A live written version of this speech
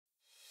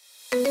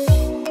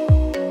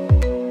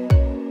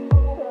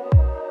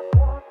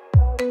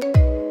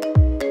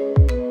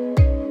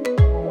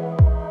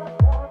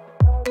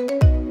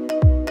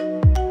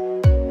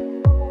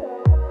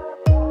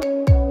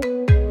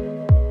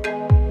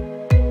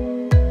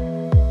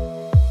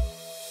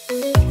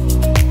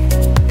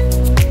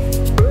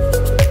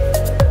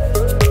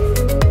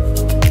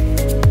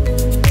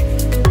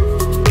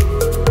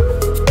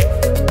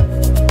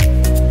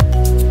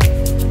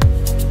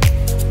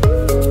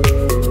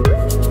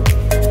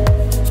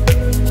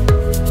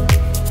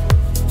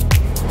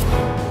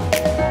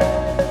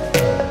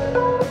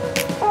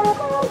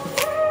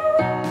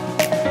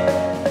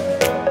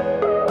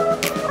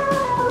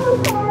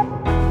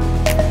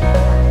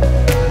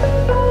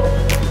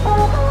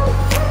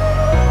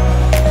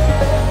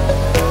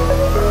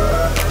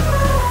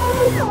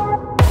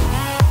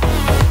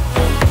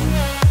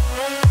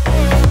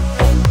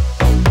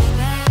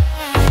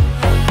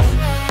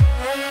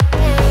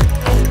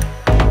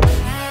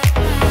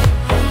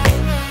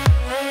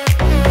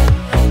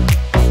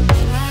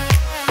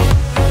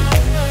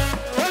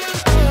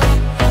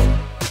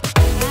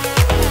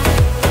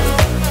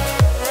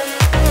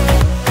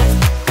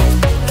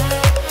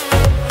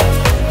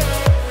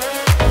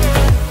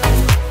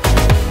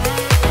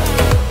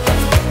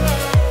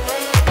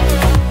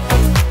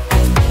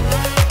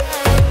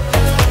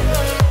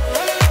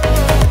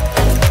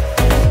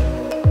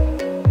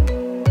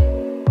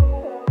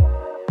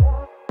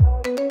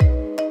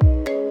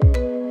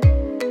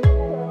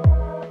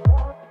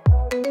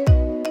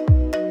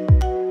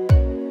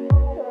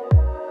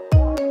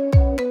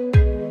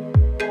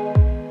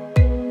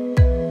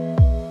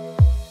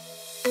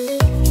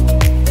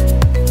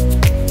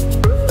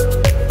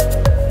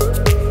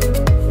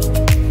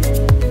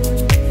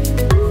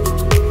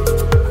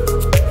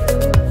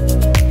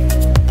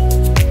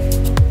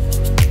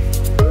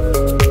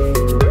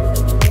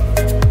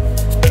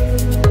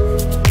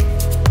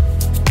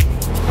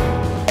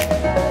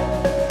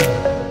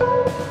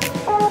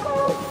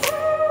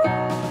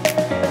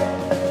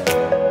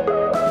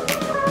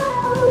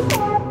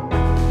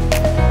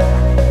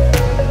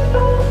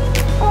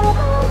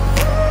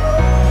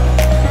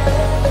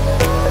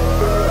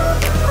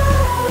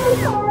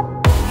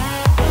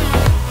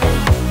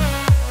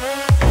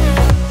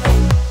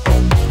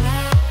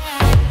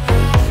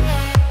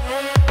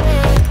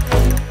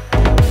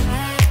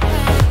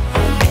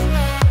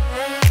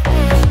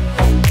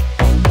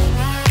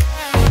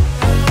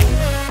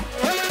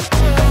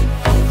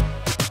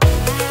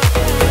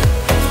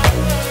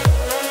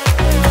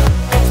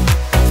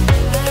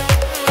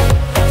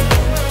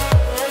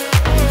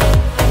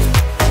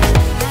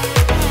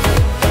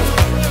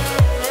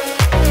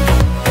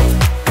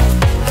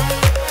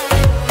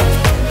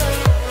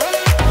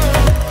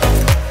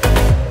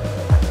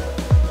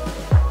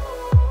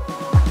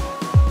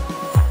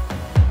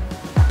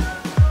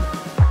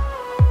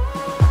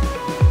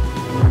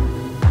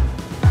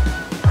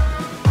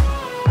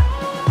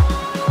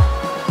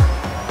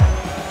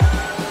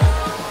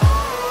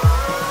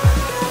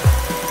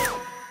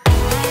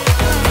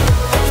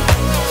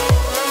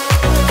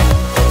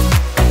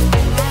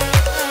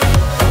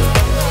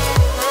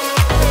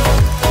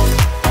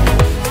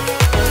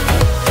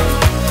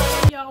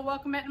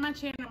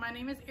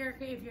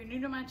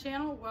my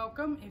channel,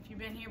 welcome. If you've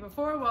been here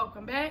before,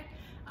 welcome back.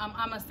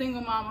 I'm a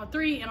single mom of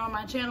 3, and on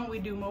my channel we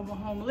do mobile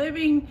home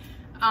living,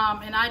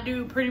 and I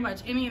do pretty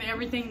much any and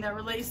everything that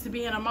relates to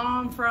being a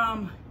mom,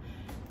 from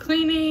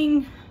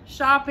cleaning,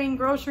 shopping,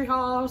 grocery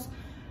hauls,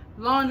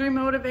 laundry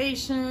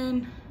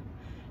motivation,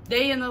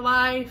 day in the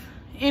life,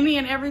 any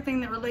and everything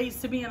that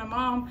relates to being a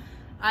mom.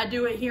 I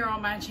do it here on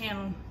my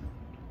channel.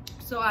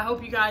 So I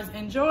hope you guys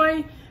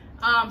enjoy.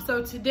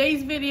 So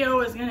today's video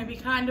is going to be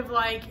kind of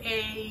like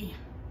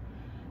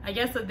I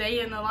guess a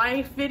day in the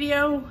life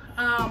video.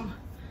 I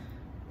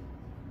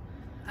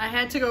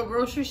had to go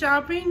grocery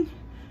shopping.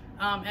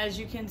 As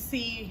you can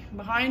see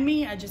behind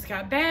me, I just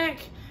got back.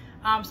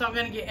 So I'm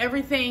going to get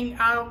everything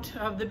out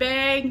of the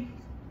bag.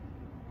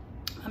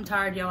 I'm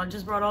tired, y'all. I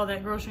just brought all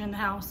that grocery in the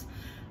house.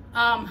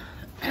 So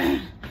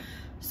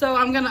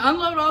I'm going to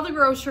unload all the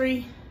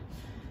grocery,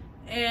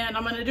 and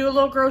I'm going to do a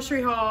little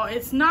grocery haul.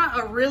 It's not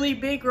a really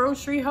big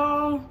grocery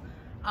haul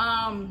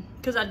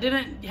because I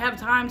didn't have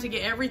time to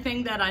get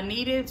everything that I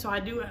needed. So I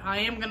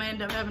am going to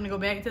end up having to go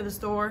back to the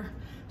store.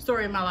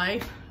 Story of my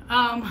life.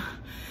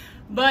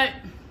 But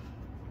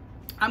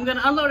I'm going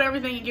to unload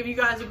everything and give you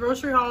guys a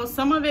grocery haul.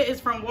 Some of it is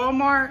from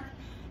Walmart,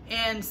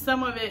 and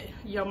some of it,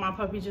 yo, my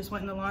puppy just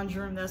went in the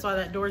laundry room. That's why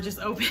that door just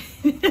opened.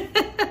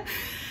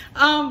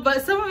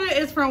 But some of it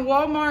is from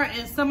Walmart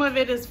and some of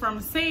it is from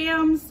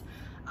Sam's.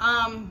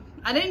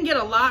 I didn't get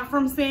a lot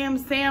from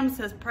Sam's. Sam's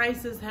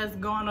prices has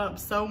gone up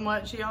so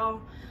much, y'all.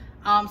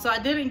 So I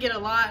didn't get a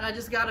lot. I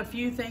just got a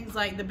few things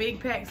like the big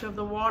packs of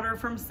the water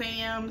from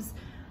Sam's.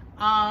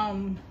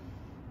 I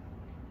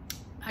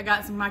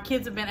got some, my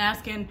kids have been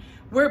asking,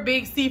 we're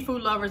big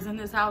seafood lovers in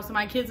this house, and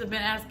my kids have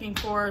been asking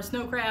for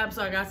snow crabs,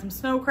 so I got some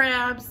snow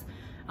crabs.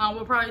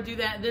 We'll probably do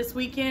that this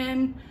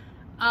weekend.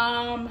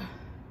 And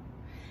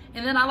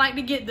then I like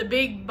to get the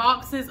big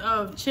boxes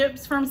of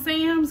chips from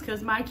Sam's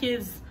because my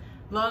kids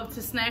love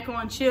to snack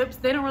on chips.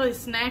 They don't really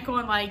snack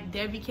on like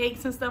Debbie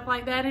cakes and stuff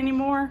like that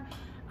anymore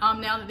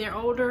now that they're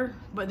older,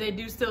 but they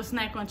do still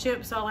snack on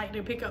chips. So I like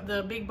to pick up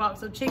the big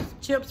box of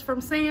chips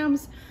from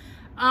Sam's.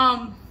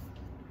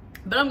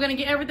 But I'm gonna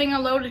get everything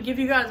unloaded, give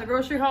you guys a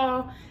grocery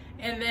haul,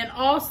 and then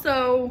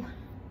also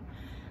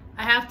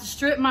I have to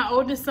strip my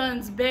oldest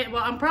son's bed.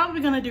 Well, I'm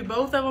probably gonna do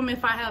both of them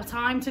if I have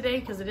time today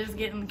because it is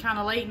getting kind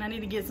of late and I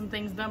need to get some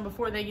things done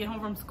before they get home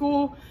from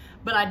school.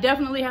 But I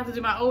definitely have to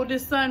do my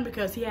oldest son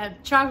because he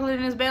had chocolate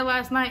in his bed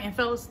last night and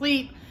fell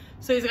asleep.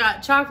 So he's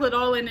got chocolate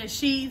all in his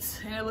sheets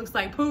and it looks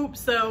like poop.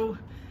 So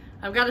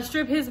I've got to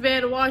strip his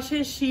bed, wash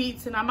his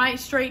sheets, and I might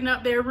straighten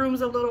up their rooms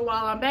a little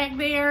while I'm back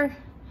there.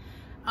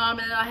 And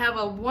then I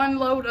have one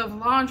load of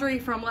laundry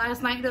from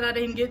last night that I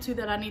didn't get to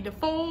that I need to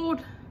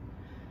fold.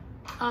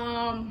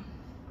 And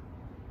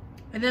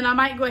then I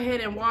might go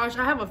ahead and wash.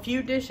 I have a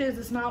few dishes,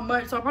 it's not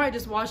much, so I'll probably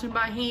just wash them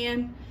by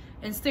hand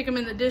and stick them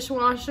in the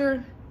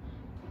dishwasher.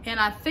 And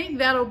I think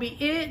that'll be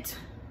it,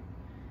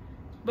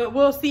 but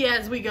we'll see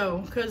as we go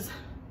because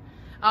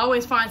I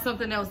always find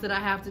something else that I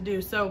have to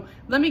do. So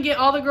let me get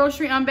all the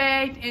grocery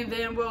unbagged and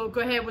then we'll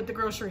go ahead with the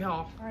grocery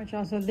haul. All right,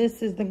 y'all, so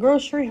this is the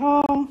grocery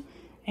haul.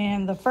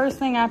 And the first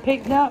thing I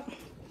picked up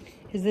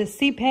is this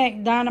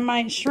C-Pack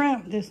Dynamite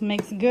Shrimp. This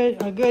makes a good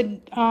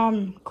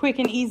quick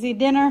and easy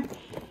dinner.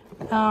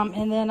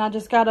 And then I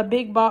just got a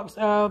big box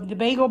of the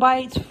bagel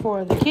bites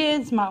for the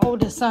kids. My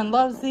oldest son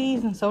loves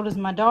these and so does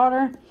my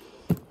daughter.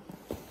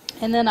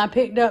 And then I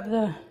picked up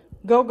the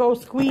Go-Go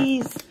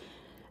Squeeze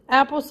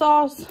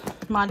applesauce.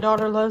 My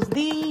daughter loves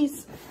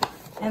these.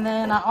 And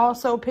then I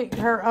also picked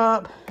her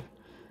up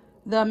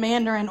the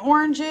mandarin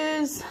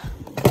oranges.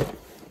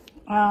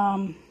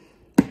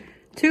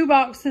 2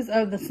 boxes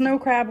of the snow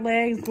crab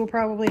legs. We'll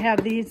probably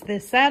have these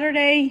this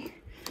Saturday.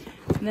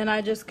 And then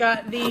I just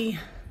got the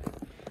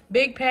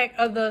big pack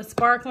of the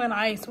sparkling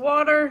ice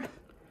water.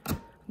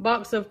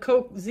 Box of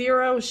Coke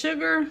Zero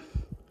Sugar.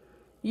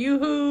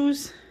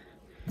 Yoo-hoos.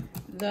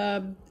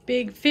 The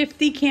big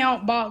 50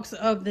 count box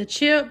of the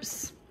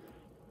chips.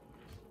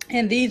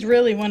 And these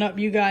really went up,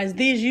 you guys.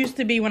 These used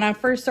to be, when I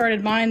first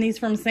started buying these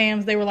from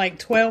Sam's, they were like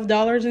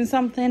 $12 and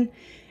something.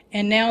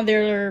 And now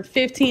they're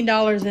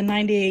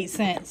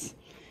 $15.98.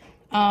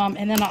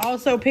 And then I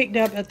also picked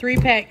up a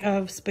 3-pack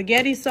of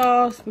spaghetti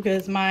sauce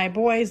because my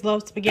boys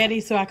love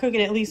spaghetti, so I cook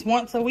it at least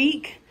once a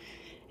week.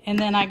 And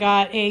then I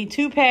got a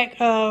 2-pack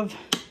of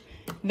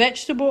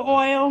vegetable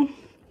oil.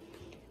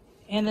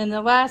 And then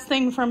the last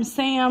thing from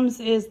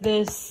Sam's is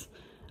this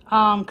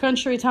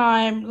Country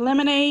Time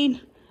lemonade.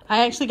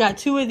 I actually got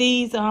 2 of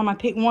these. I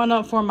picked one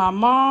up for my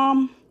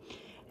mom.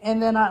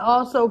 And then I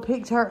also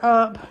picked her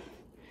up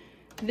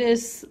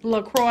this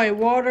LaCroix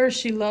water.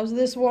 She loves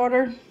this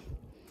water.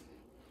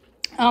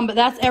 But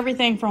that's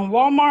everything from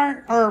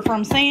Walmart, or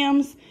from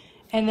Sam's.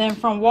 And then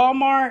from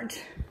Walmart,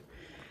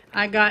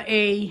 I got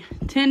a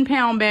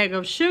 10-pound bag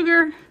of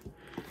sugar.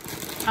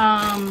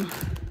 A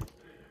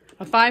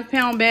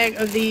 5-pound bag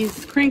of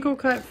these crinkle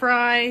cut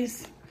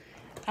fries,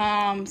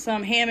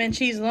 some ham and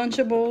cheese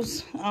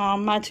Lunchables.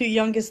 My 2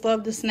 youngest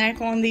love to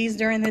snack on these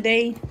during the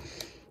day.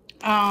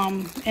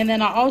 And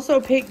then I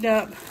also picked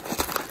up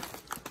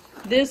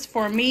This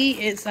for me,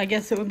 it's, I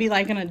guess it would be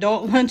like an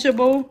adult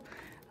Lunchable.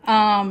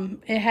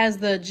 It has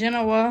the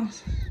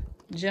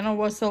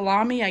Genoa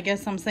salami. I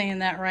guess I'm saying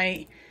that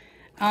right.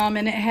 And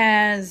it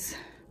has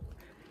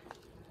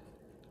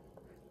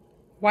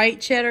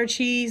white cheddar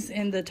cheese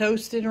in the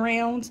toasted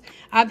rounds.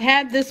 I've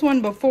had this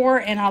one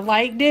before and I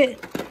liked it,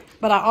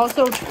 but I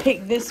also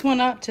picked this one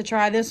up to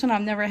try this one.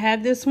 I've never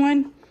had this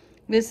one.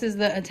 This is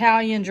the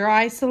Italian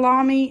dry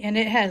salami, and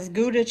it has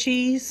Gouda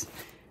cheese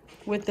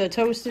with the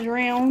toasted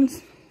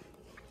rounds.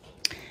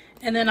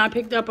 And then I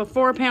picked up a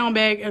 4-pound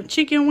bag of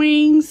chicken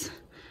wings,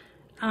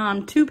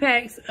 2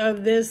 packs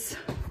of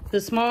the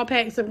small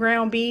packs of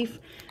ground beef.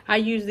 I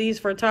use these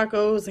for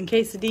tacos and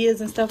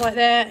quesadillas and stuff like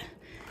that.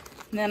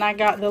 And then I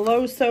got the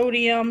low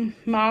sodium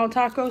mild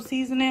taco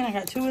seasoning. I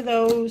got 2 of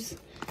those.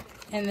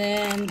 And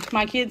then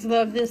my kids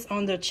love this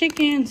on the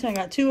chicken, so I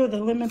got 2 of the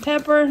lemon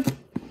pepper.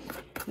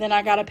 Then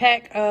I got a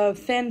pack of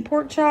thin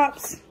pork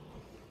chops.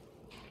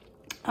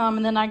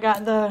 And then I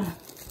got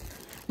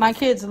my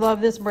kids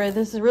love this bread.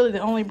 This is really the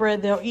only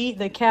bread they'll eat,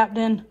 the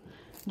Captain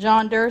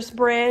John Durst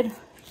bread.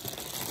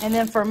 And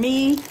then for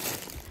me,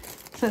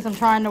 since I'm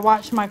trying to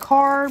watch my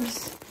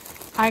carbs,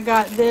 I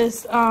got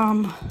this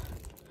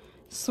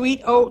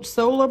sweet oat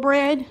sola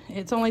bread.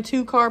 It's only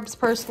 2 carbs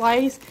per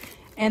slice.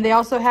 And they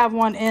also have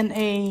one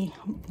in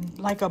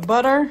like a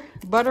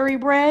buttery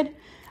bread.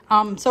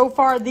 So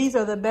far, these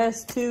are the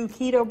best 2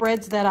 keto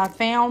breads that I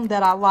found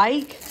that I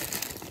like.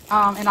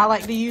 And I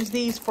like to use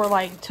these for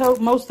like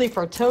mostly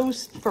for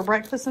toast for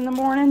breakfast in the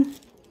morning.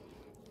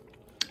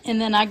 And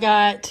then I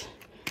got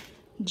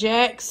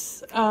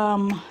Jack's, 2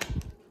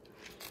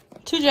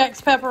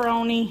 Jack's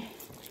pepperoni,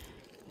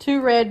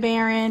 2 Red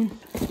Baron.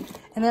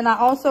 And then I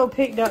also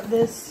picked up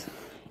this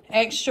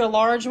extra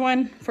large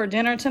one for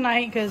dinner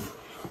tonight, because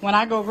when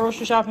I go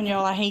grocery shopping,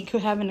 y'all, I hate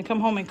having to come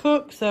home and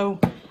cook. So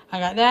I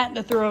got that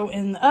to throw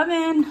in the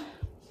oven.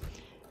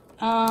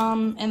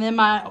 And then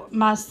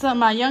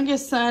my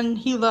youngest son,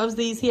 he loves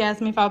these. He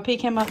asked me if I'll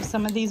pick him up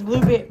some of these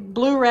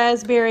blue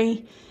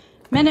raspberry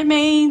Minute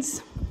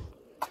Maids.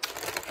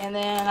 And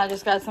then I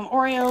just got some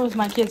Oreos.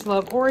 My kids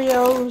love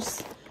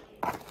Oreos.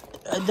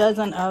 A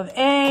dozen of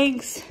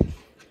eggs.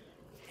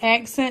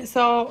 Accent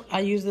salt. I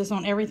use this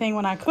on everything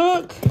when I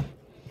cook.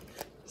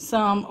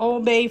 Some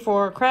Old Bay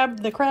for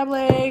the crab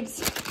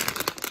legs.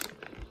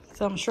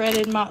 Some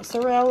shredded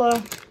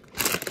mozzarella.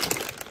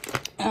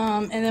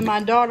 And then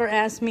my daughter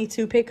asked me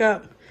to pick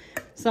up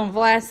some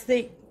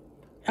Vlasic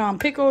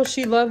pickles.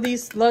 She loves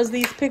these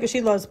pickles.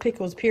 She loves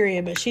pickles,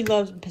 period. But she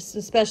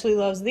especially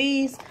loves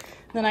these.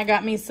 Then I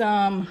got me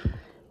some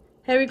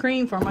heavy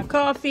cream for my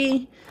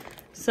coffee.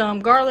 Some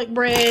garlic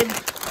bread.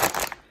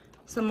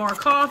 Some more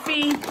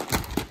coffee.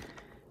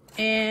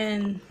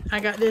 And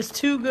I got this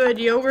Too Good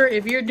yogurt.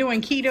 If you're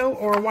doing keto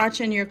or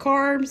watching your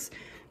carbs,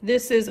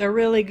 this is a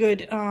really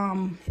good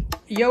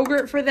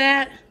yogurt for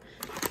that.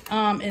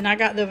 And I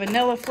got the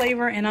vanilla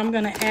flavor, and I'm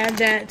going to add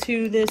that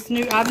to this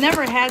new. I've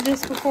never had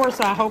this before,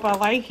 so I hope I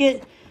like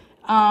it.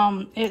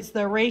 It's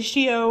the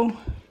Ratio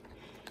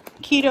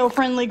Keto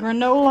Friendly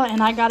Granola,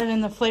 and I got it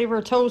in the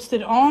flavor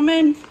Toasted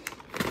Almond.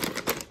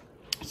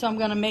 So I'm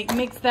going to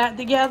mix that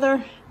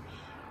together.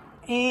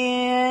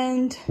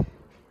 And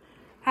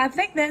I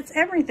think that's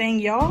everything,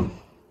 y'all.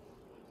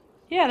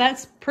 Yeah,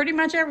 that's pretty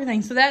much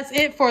everything. So that's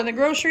it for the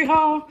grocery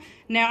haul.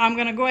 Now I'm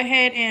going to go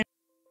ahead and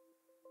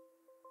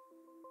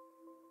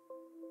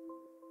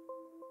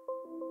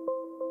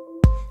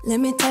let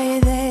me tell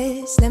you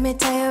this, let me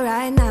tell you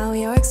right now,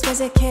 your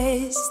exquisite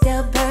kiss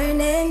still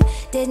burning.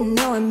 Didn't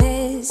know I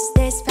missed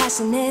this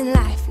passion in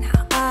life.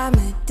 Now I'm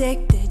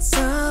addicted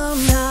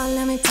somehow.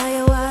 Let me tell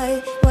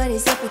you what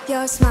is up with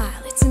your smile.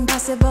 It's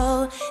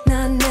impossible,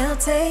 not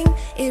melting,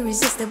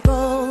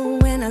 irresistible.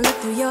 When I look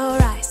through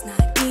your eyes,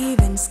 not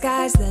even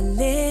sky's the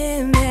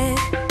limit.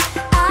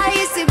 I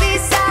used to be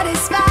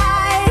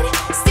satisfied,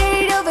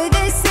 stayed over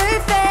the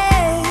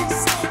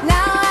surface.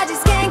 Now I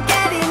just can't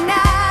get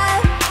enough.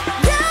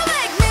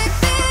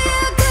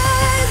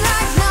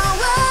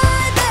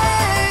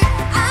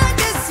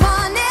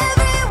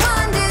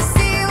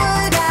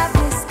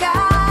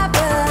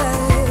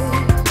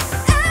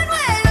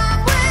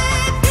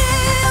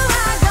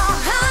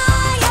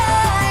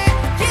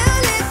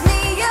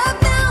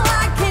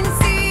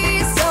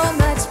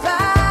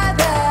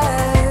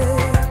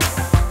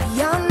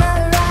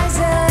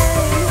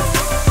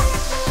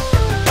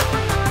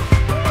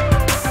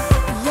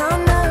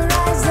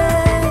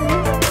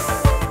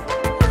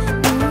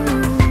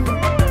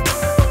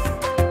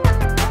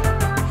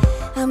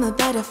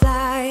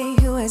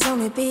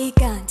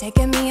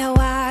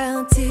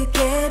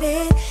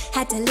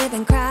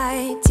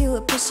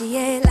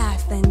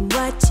 Life, and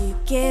what you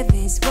give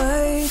is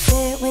worth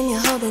it. When you're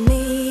holding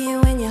me,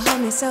 when you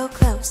hold me so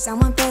close, I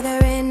want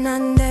further in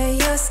under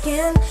your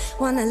skin.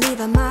 Wanna leave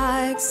a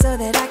mark so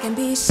that I can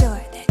be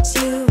sure that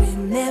you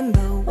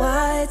remember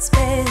what's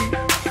been.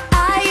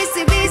 I used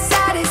to be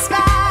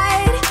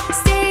satisfied,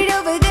 stayed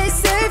over the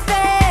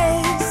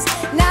surface.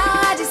 Now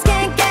I just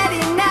can't get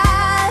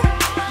enough.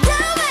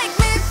 You make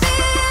me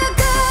feel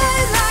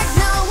good like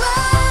no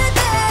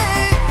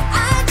other.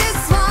 I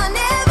just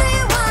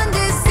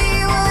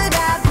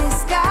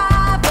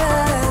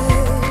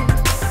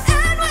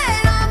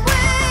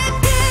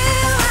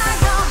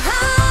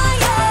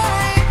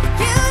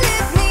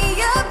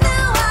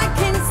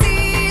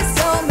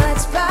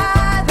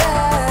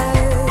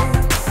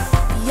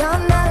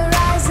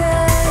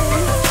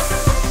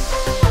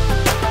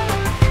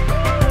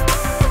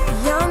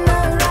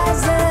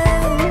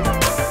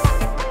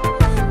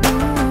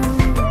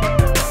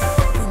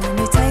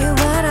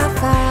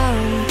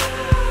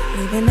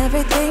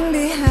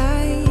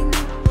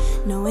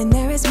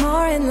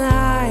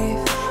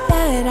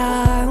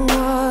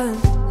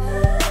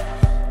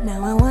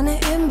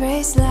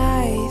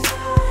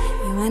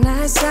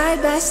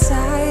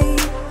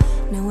side,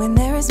 knowing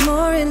there is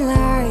more in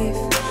life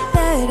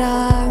that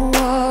I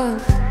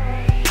want.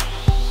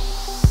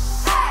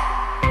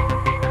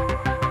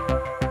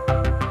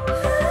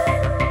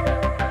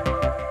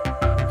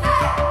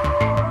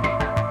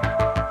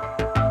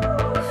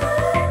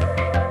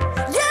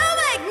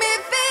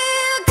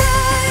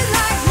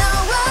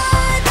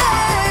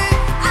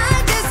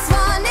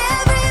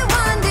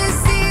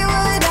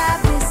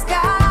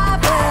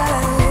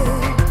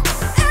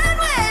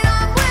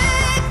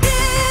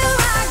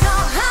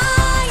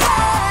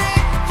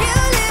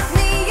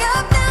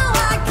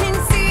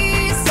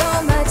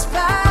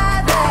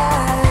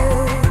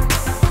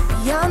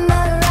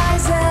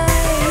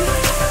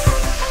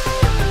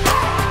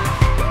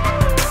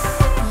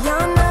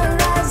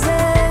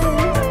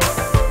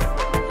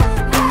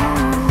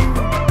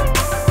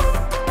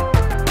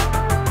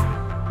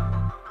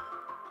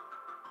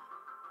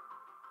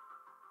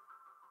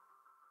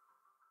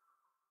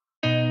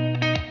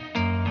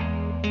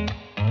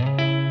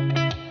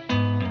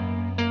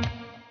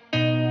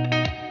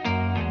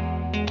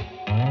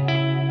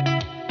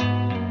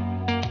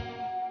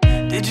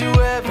 Did you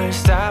ever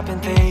stop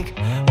and think,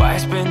 why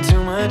spend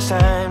too much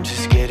time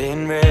just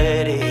getting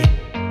ready?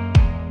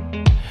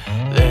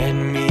 Let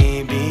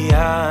me be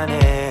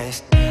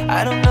honest,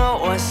 I don't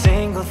know a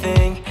single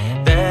thing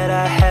that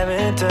I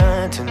haven't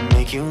done to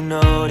make you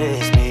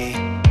notice me.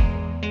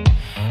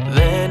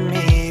 Let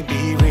me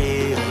be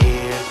real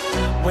here.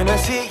 When I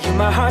see you,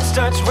 my heart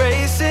starts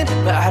racing,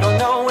 but I don't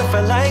know if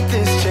I like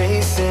this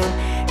chasing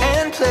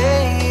and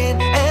playing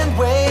and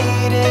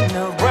waiting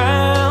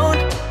around.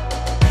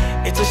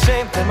 It's a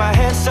shame that my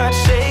hands start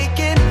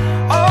shaking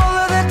all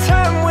of the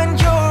time when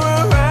you're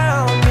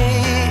around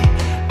me.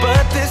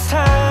 But this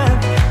time,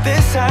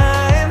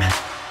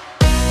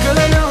 girl,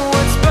 I know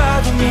what's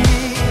bothering me.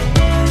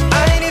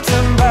 I need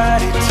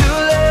somebody to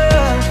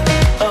love.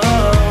 Oh,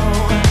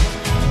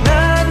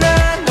 nah,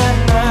 nah, nah,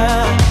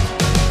 nah.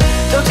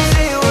 Don't you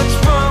see what's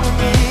wrong with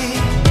me?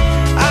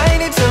 I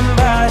need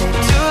somebody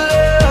to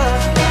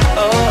love.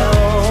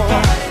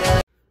 Oh.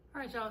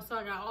 Alright, y'all, so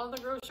I got all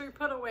the grocery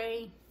put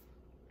away.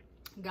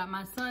 Got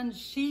my son's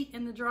sheet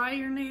in the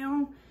dryer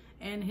now,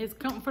 and his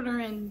comforter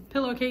and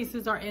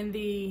pillowcases are in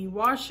the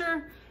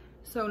washer.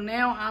 So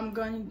now I'm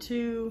going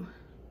to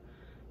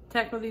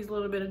tackle these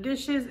little bit of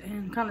dishes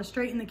and kind of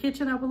straighten the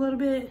kitchen up a little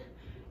bit,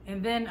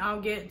 and then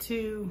I'll get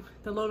to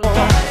the load of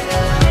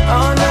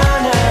Oh, no,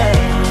 no.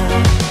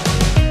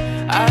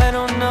 I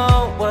don't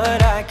know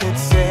what I could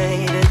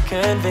say to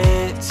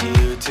convince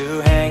you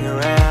to hang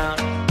around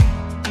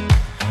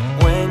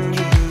when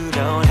you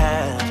don't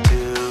have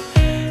to.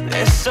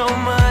 There's so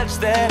much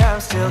that I'm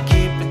still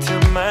keeping to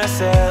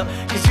myself,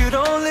 'cause you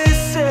don't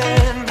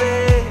listen,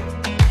 babe.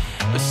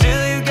 But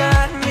still you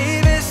got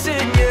me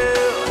missing you.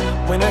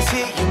 When I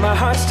see you, my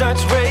heart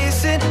starts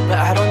racing, but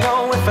I don't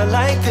know if I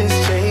like this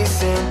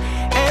chasing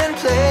and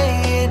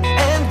playing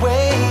and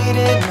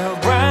waiting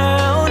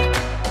around.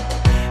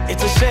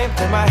 It's a shame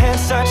that my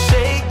hands start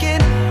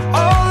shaking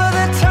all of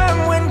the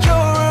time when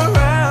you're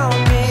around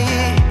me.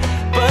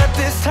 But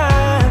this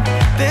time,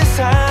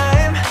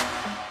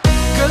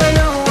 girl, I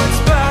know what's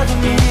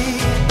bothering me.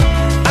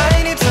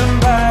 I need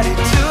somebody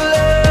to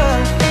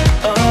love.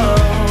 Oh,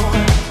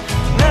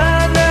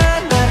 nah, nah,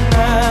 nah,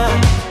 nah.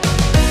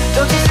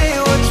 Don't you see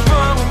what's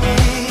wrong with me?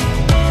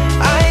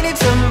 I need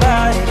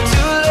somebody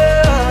to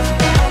love.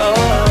 Oh,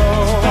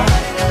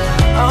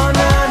 oh,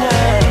 nah,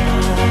 nah.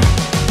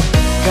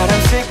 God,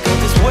 I'm sick of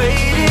this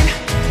waiting.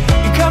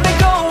 You got me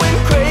going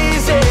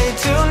crazy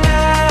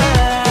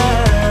tonight.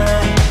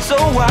 So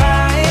why?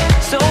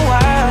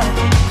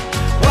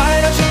 Why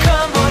don't you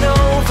come on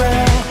over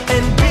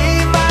and be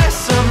my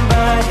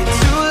somebody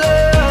to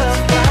love?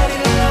 Somebody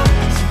to love,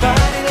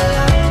 somebody to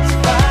love,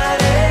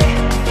 somebody.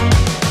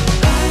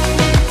 I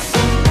need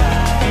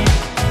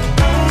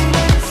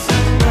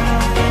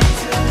somebody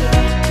to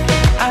love.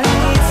 I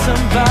need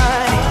somebody.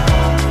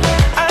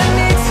 I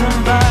need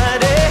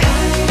somebody.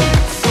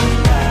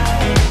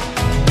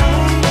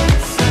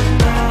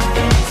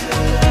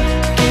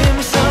 Give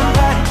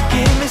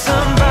me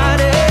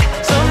somebody,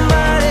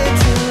 somebody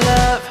to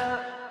love.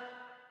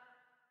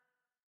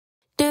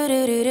 Do do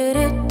do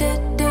do do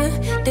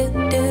do do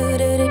do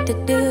do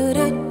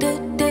do do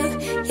do,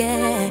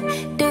 yeah.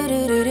 Do do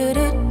do do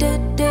do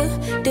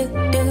do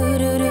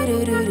do do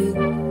do do.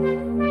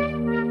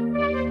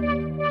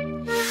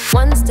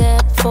 One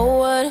step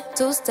forward,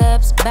 two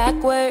steps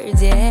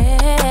backwards,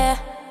 yeah.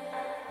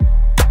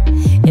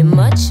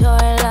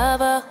 Immature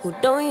lover who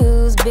don't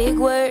use big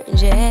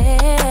words,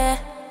 yeah.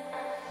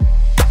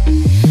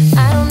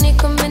 I don't need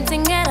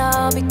convincing at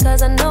all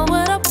because I know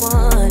what I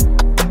want.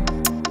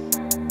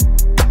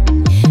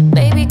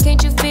 Baby,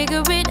 can't you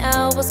figure it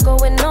out? What's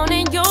going on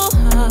in your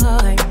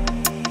heart?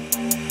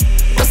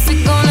 What's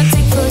it gonna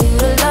take for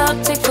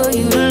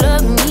you to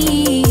love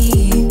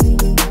me?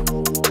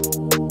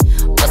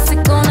 What's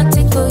it gonna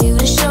take for you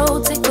to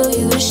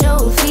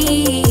show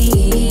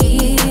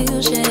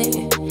feels, yeah.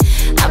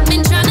 I've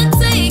been trying to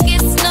take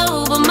it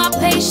slow, but my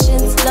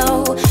patience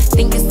low.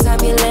 Think it's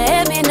time you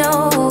let me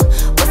know.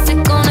 What's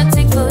it gonna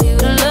take for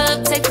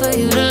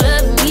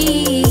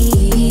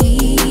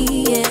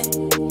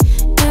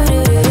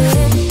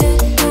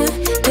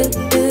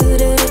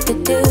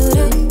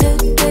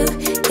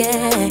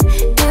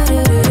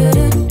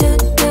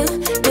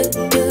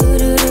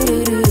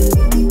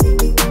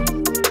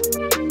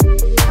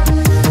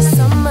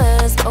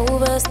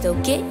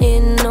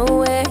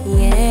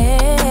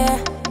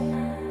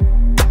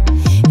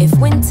If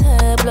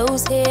winter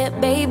blows here,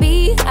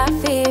 baby, I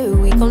fear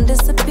we gon'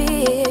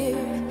 disappear.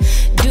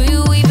 Do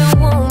you even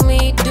want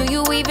me? Do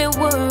you even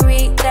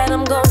worry that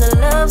I'm gonna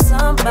love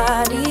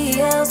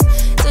somebody else?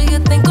 Do you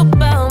think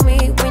about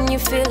me when you're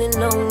feeling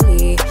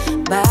lonely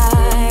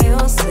by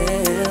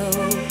yourself?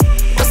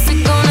 What's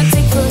it gonna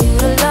take for you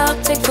to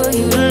love, take for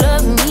you to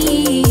love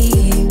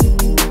me?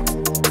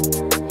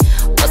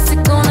 What's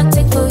it gonna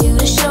take for you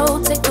to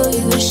show, take for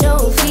you to show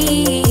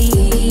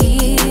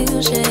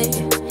feels, yeah.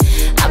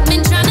 I've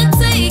been trying to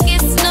take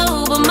it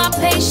slow, but my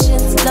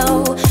patience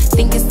low.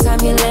 Think it's time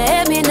you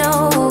let me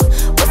know.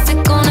 What's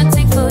it gonna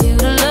take for you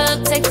to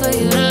love, take for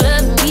you to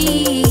love me?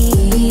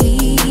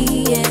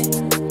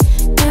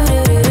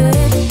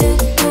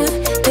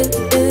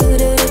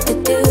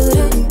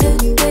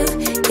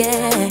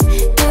 Yeah.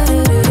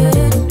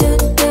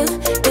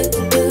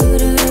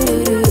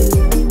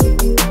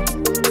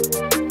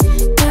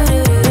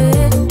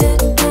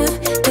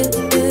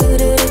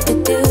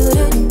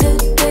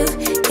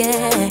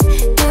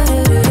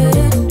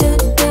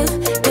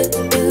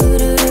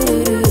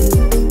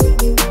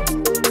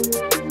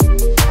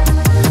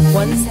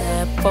 One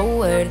step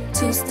forward,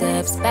 two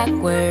steps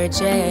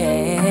backwards,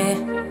 yeah.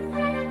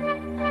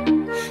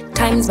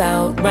 Time's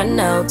about run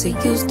out to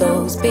use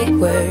those big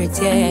words,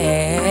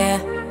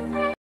 yeah.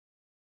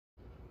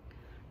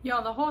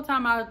 Y'all, the whole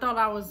time I thought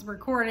I was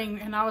recording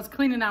and I was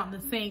cleaning out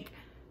the sink,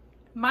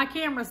 my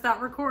camera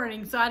stopped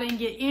recording, so I didn't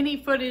get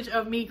any footage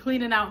of me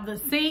cleaning out the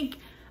sink.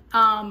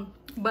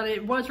 But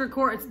it was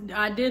recorded.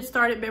 I did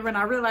start it when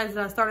I realized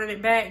I started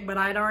it back, but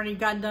I'd already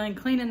got done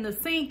cleaning the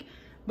sink.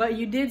 But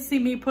you did see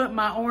me put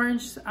my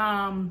orange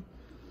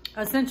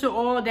essential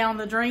oil down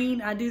the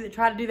drain. I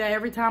try to do that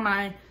every time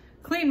I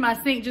clean my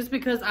sink, just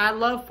because I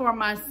love for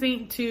my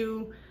sink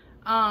to,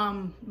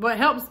 what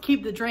helps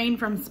keep the drain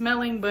from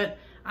smelling. But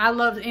I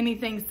love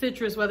anything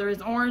citrus, whether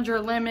it's orange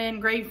or lemon,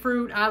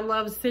 grapefruit. I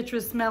love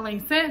citrus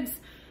smelling scents.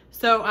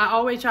 So I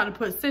always try to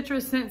put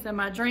citrus scents in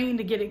my drain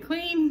to get it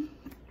clean.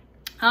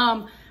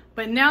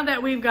 But now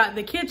that we've got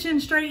the kitchen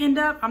straightened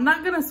up, I'm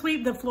not gonna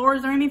sweep the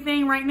floors or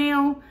anything right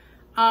now.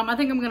 I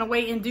think I'm gonna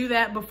wait and do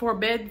that before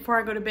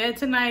I go to bed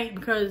tonight,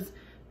 because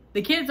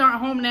the kids aren't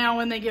home now.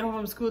 When they get home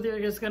from school,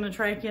 they're just gonna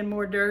track in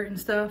more dirt and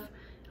stuff.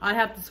 I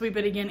have to sweep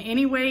it again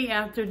anyway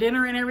after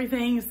dinner and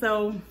everything,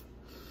 so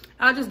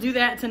I'll just do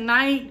that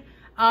tonight.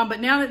 But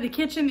now that the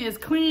kitchen is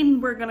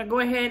clean, we're gonna go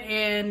ahead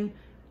and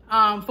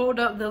fold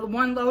up the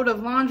one load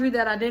of laundry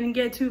that I didn't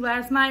get to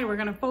last night. We're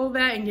gonna fold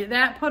that and get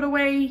that put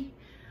away.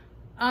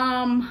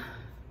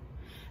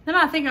 Then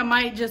I think I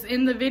might just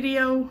end the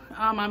video.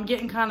 I'm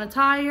getting kind of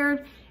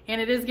tired, and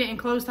it is getting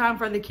close time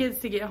for the kids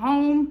to get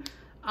home.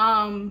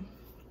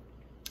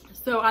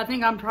 So I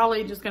think I'm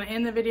probably just gonna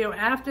end the video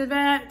after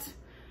that.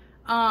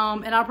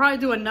 And I'll probably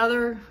do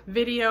another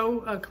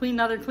video,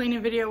 another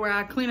cleaning video where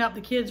I clean up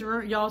the kids'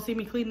 room. Y'all see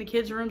me clean the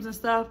kids' rooms and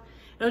stuff.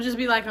 It'll just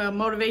be like a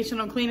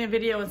motivational cleaning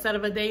video instead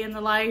of a day in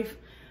the life.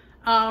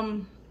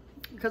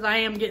 Because I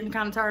am getting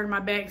kind of tired, my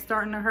back's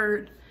starting to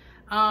hurt.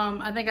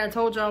 I think I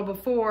told y'all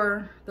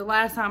before, the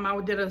last time I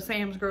did a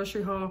Sam's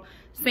grocery haul,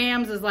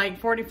 Sam's is like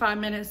 45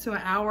 minutes to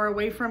an hour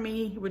away from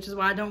me, which is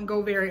why I don't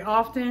go very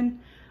often.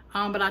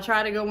 But I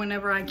try to go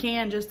whenever I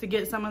can just to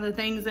get some of the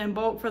things in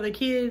bulk for the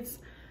kids.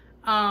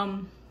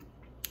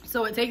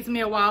 So it takes me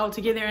a while to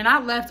get there. And I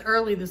left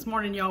early this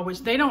morning, y'all,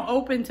 which they don't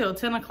open till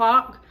 10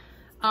 o'clock.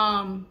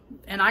 And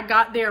I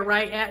got there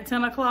right at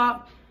 10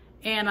 o'clock.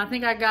 And I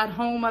think I got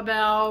home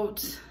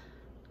about,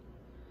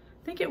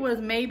 I think it was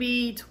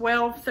maybe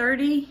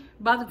 12:30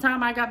 by the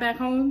time I got back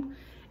home.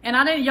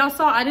 And y'all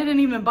saw, I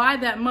didn't even buy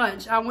that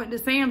much. I went to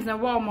Sam's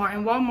and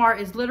Walmart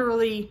is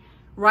literally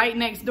right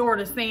next door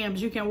to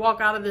Sam's. You can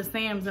walk out of the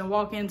Sam's and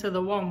walk into the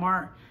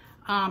Walmart.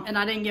 And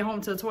I didn't get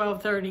home till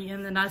 12:30,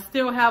 and then I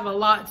still have a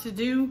lot to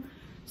do.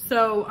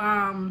 So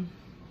I'm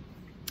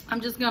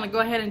just gonna go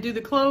ahead and do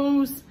the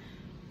clothes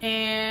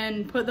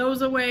and put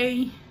those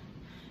away.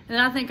 And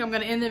I think I'm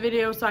gonna end the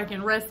video so I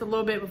can rest a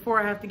little bit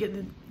before I have to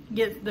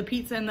get the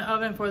pizza in the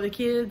oven for the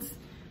kids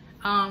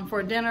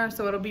for dinner,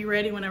 so it'll be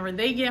ready whenever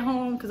they get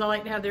home, because I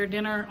like to have their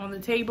dinner on the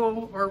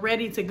table or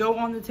ready to go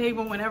on the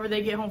table whenever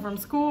they get home from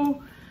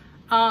school.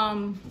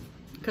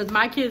 Because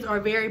my kids are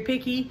very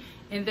picky,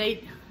 and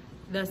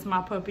that's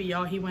my puppy,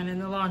 y'all. He went in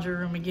the laundry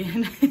room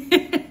again.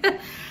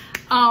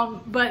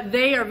 But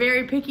they are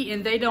very picky,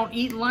 and they don't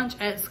eat lunch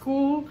at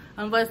school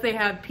unless they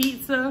have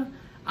pizza.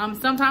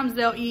 Sometimes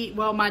they'll eat,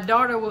 well, my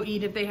daughter will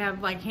eat if they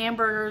have like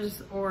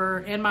hamburgers,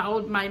 and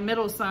my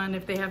middle son,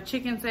 if they have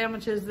chicken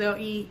sandwiches, they'll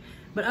eat.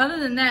 But other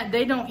than that,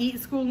 they don't eat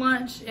school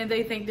lunch, and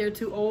they think they're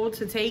too old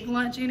to take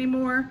lunch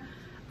anymore.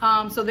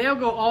 So they'll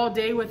go all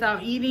day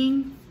without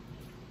eating.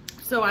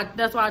 So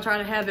that's why I try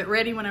to have it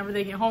ready whenever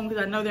they get home,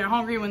 because I know they're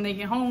hungry when they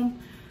get home.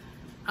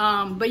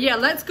 But yeah,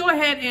 let's go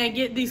ahead and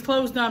get these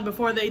clothes done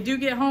before they do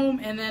get home,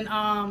 and then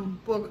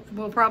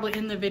we'll probably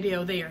end the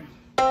video there.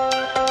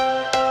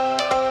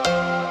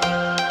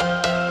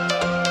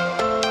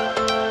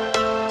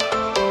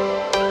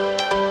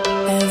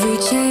 Every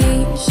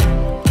change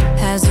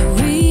has a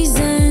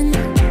reason,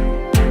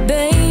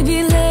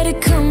 baby, let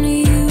it come to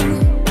you.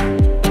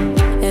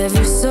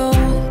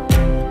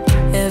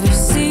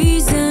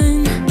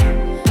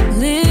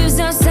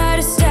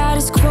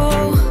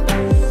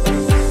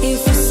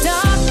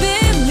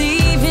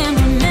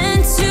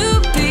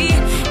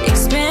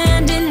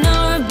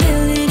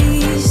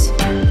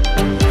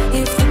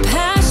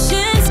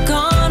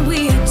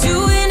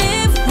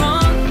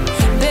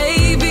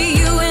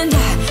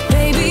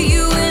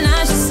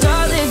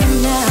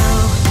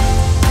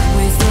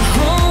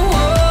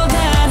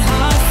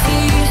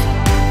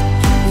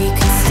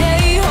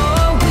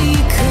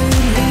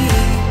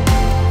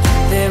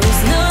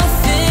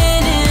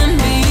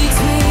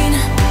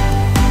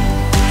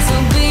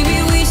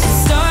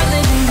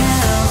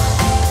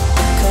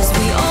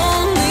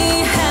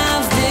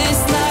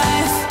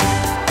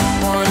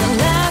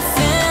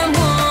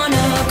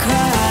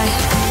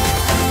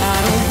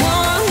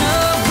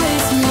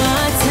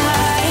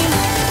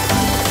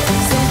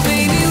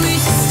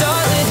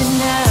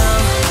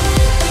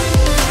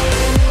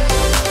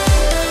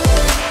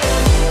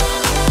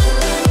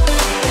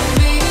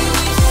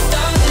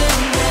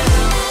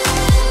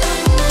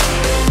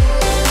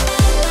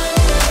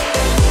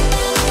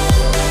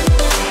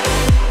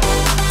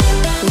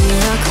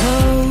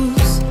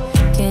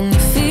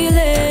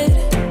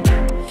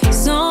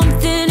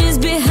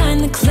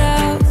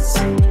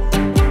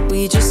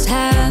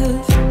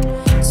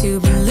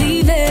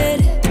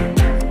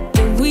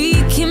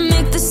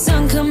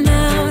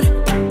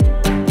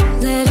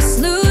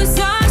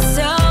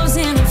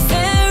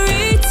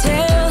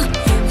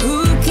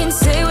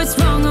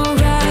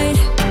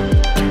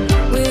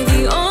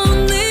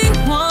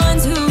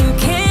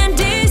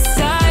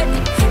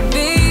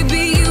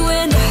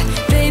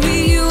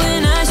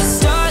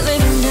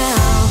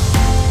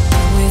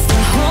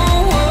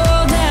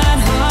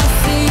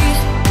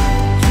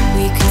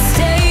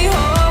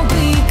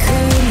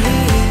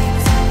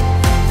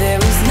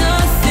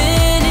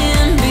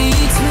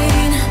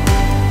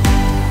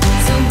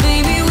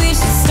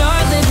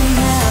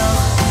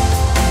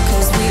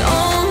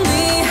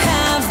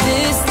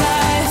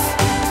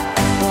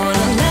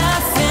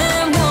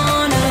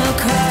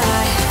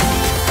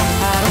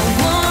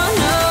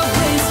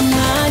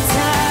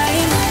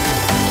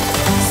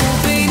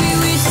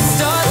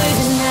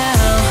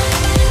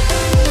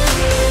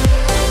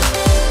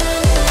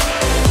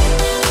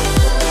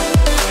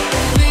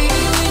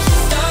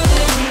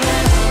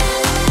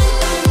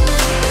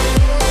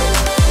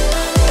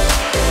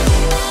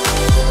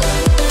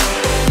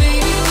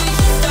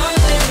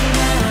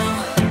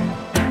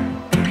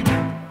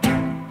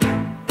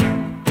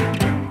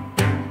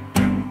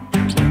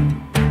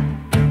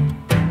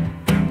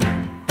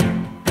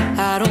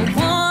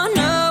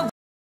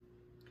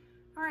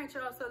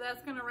 right, y'all, so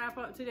that's gonna wrap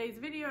up today's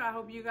video. I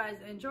hope you guys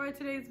enjoyed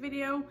today's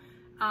video.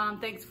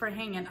 Thanks for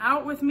hanging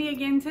out with me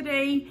again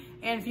today.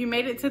 And if you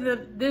made it to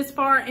this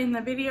far in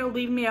the video,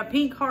 leave me a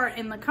pink heart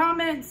in the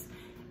comments.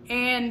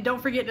 And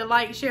don't forget to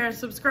like, share, and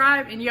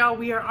subscribe. And y'all,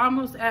 we are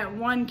almost at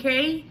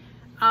 1K.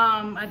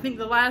 I think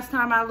the last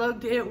time I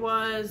looked, it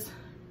was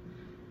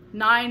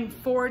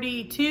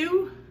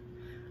 942.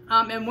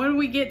 And when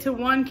we get to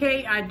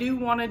 1K, I do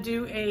want to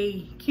do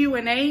a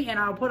Q&A, and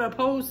I'll put a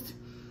post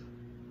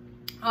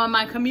on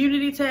my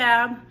community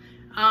tab.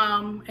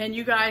 And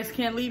you guys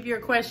can leave your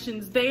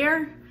questions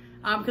there,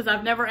 because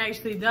I've never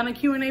actually done a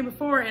Q&A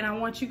before, and I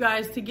want you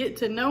guys to get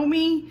to know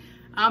me,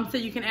 so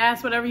you can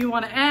ask whatever you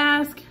want to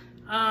ask.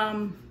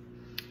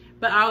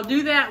 But I'll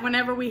do that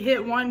whenever we hit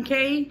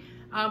 1K.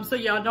 So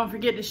y'all don't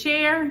forget to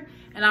share,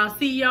 and I'll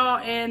see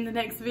y'all in the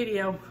next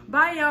video.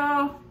 Bye,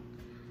 y'all.